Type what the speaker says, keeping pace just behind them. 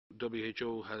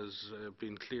WHO has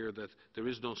been clear that there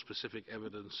is no specific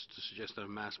evidence to suggest that a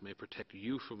mask may protect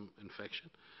you from infection.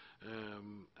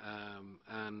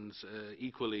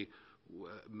 Equally,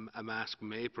 a mask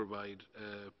may provide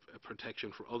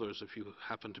protection for others. If you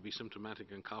happen to be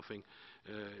symptomatic and coughing,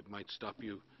 it might stop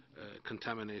you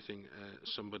contaminating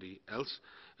somebody else.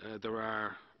 There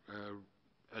are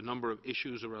a number of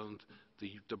issues around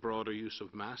the broader use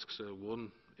of masks.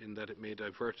 One, in that it may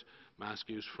divert mask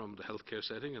use from the healthcare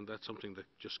setting, and that's something that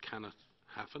just cannot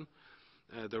happen.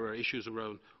 There are issues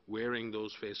around wearing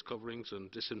those face coverings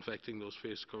and disinfecting those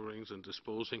face coverings and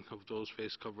disposing of those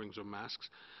face coverings or masks,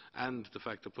 and the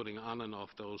fact that putting on and off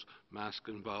those masks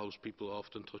involves people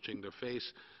often touching their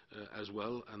face as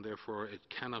well, and therefore it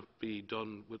cannot be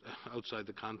done outside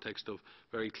the context of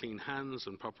very clean hands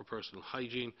and proper personal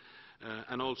hygiene.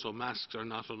 And also, masks are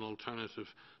not an alternative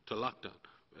to lockdown.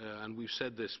 And we've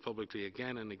said this publicly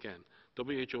again and again.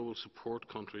 WHO will support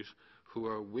countries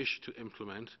who wish to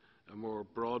implement a more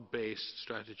broad-based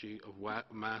strategy of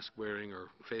mask wearing or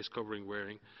face covering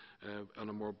wearing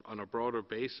on a broader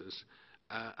basis,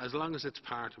 as long as it's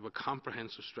part of a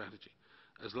comprehensive strategy,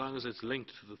 as long as it's linked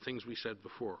to the things we said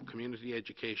before: community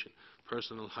education,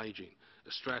 personal hygiene,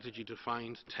 a strategy to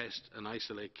find, test and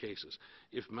isolate cases.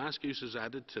 If mask use is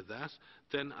added to that,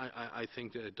 then I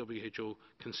think the WHO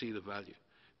can see the value.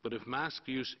 But if mask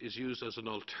use is used as an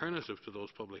alternative to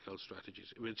those public health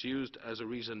strategies, if it's used as a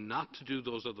reason not to do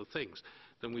those other things,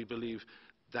 then we believe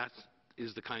that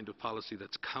is the kind of policy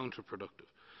that's counterproductive.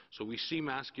 So we see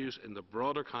mask use in the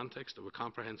broader context of a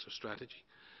comprehensive strategy,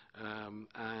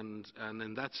 and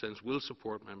in that sense we'll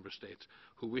support member states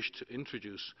who wish to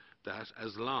introduce that,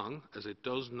 as long as it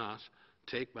does not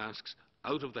take masks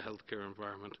out of the healthcare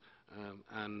environment,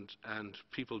 and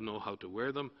people know how to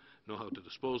wear them, know how to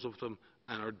dispose of them,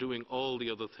 and are doing all the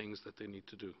other things that they need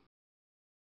to do.